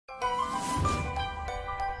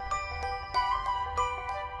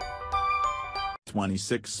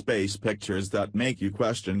26 space pictures that make you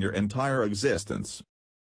question your entire existence.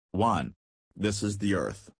 1. This is the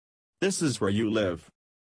Earth. This is where you live.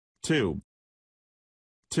 2.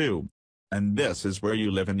 And this is where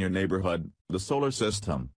you live in your neighborhood, the solar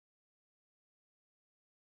system.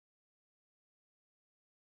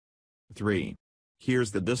 3.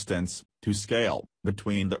 Here's the distance, to scale,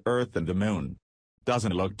 between the Earth and the Moon.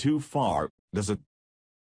 Doesn't look too far, does it?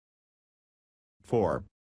 4.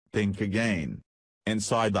 Think again.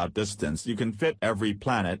 Inside that distance you can fit every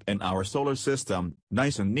planet in our solar system,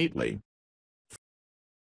 nice and neatly.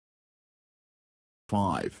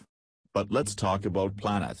 5. But let's talk about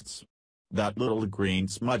planets. That little green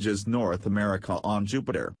smudge is North America on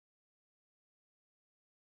Jupiter.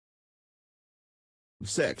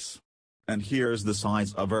 6. And here's the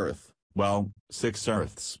size of Earth, well, 6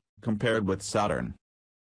 Earths, compared with Saturn.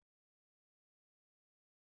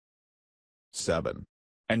 7.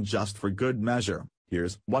 And just for good measure,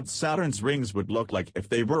 here's what Saturn's rings would look like if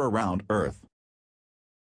they were around Earth.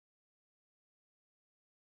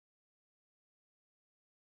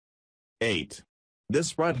 8.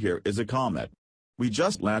 This right here is a comet. We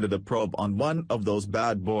just landed a probe on one of those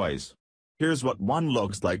bad boys. Here's what one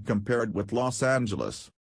looks like compared with Los Angeles.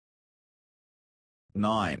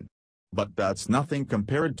 9. But that's nothing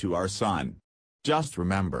compared to our Sun. Just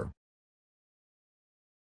remember.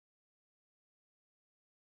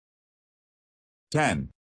 10.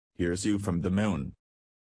 Here's you from the Moon.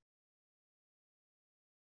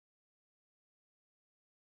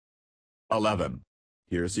 11.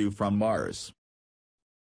 Here's you from Mars.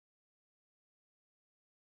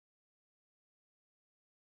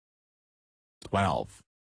 12.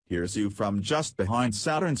 Here's you from just behind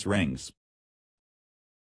Saturn's rings.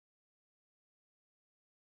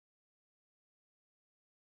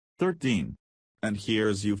 13. And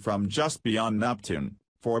here's you from just beyond Neptune,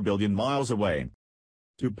 4 billion miles away.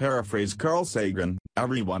 To paraphrase Carl Sagan,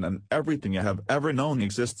 everyone and everything you have ever known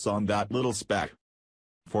exists on that little speck.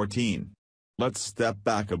 14. Let's step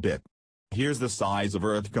back a bit. Here's the size of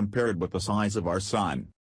Earth compared with the size of our Sun.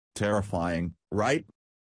 Terrifying, right?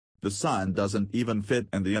 The Sun doesn't even fit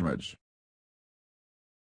in the image.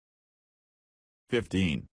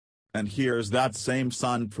 15. And here's that same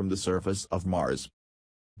Sun from the surface of Mars.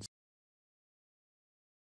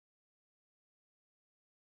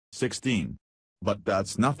 16. But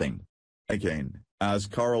that's nothing. Again, as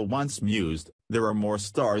Carl once mused, there are more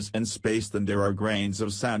stars in space than there are grains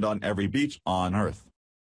of sand on every beach on Earth.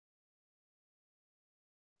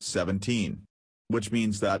 17. Which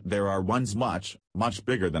means that there are ones much, much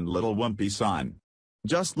bigger than little wimpy Sun.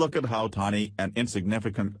 Just look at how tiny and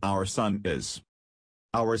insignificant our Sun is.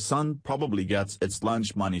 Our Sun probably gets its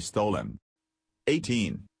lunch money stolen.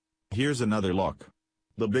 18. Here's another look.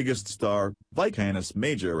 The biggest star, Canis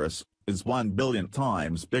Majoris, is 1 billion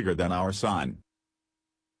times bigger than our Sun.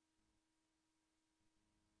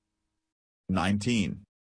 19.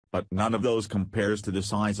 But none of those compares to the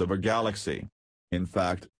size of a galaxy. In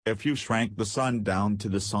fact, if you shrank the Sun down to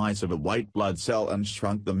the size of a white blood cell and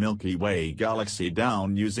shrunk the Milky Way galaxy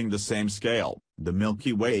down using the same scale, the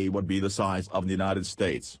Milky Way would be the size of the United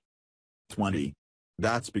States. 20.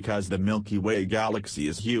 That's because the Milky Way galaxy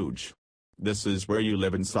is huge. This is where you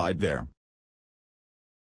live inside there.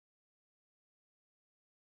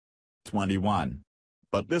 21.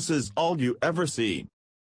 But this is all you ever see.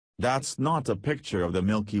 That's not a picture of the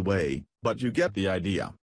Milky Way, but you get the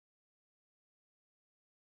idea.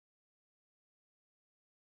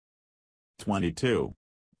 22.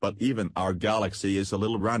 But even our galaxy is a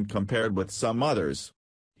little runt compared with some others.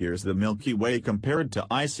 Here's the Milky Way compared to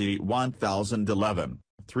IC 1011,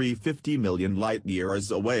 350 million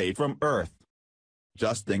light-years away from Earth.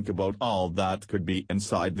 Just think about all that could be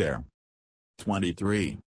inside there.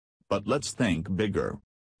 23. But let's think bigger.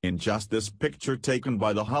 In just this picture taken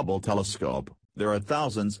by the Hubble telescope, there are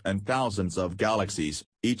thousands and thousands of galaxies,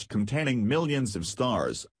 each containing millions of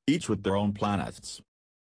stars, each with their own planets.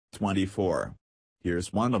 24.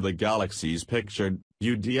 Here's one of the galaxies pictured,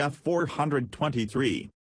 UDF 423.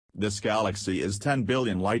 This galaxy is 10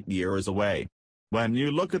 billion light-years away. When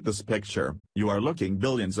you look at this picture, you are looking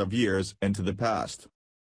billions of years into the past.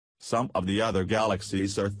 Some of the other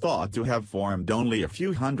galaxies are thought to have formed only a few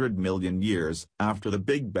 100 million years after the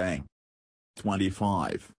Big Bang.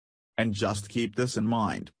 25. And just keep this in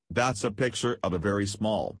mind, that's a picture of a very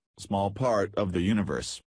small part of the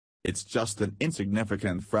universe. It's just an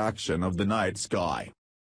insignificant fraction of the night sky.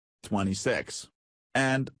 26.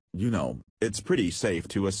 And, you know, it's pretty safe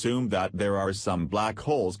to assume that there are some black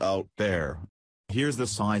holes out there. Here's the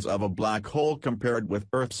size of a black hole compared with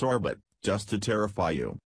Earth's orbit, just to terrify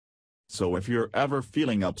you. So if you're ever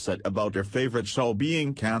feeling upset about your favorite show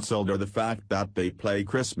being cancelled or the fact that they play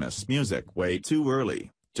Christmas music way too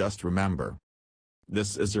early, just remember.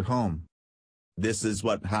 This is your home. This is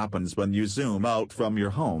what happens when you zoom out from your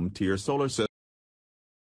home to your solar system.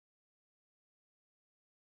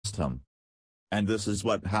 And this is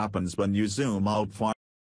what happens when you zoom out farther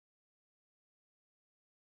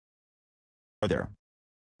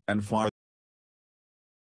and farther.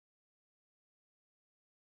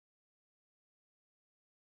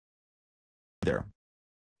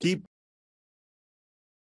 Keep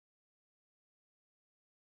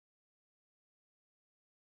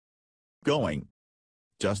going.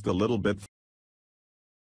 Just a little bit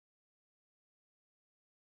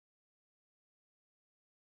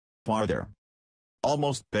farther.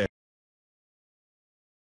 Almost there.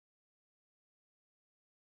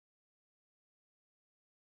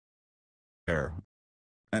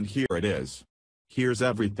 And here it is. Here's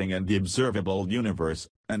everything in the observable universe,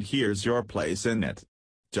 and here's your place in it.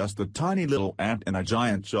 Just a tiny little ant in a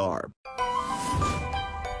giant jar.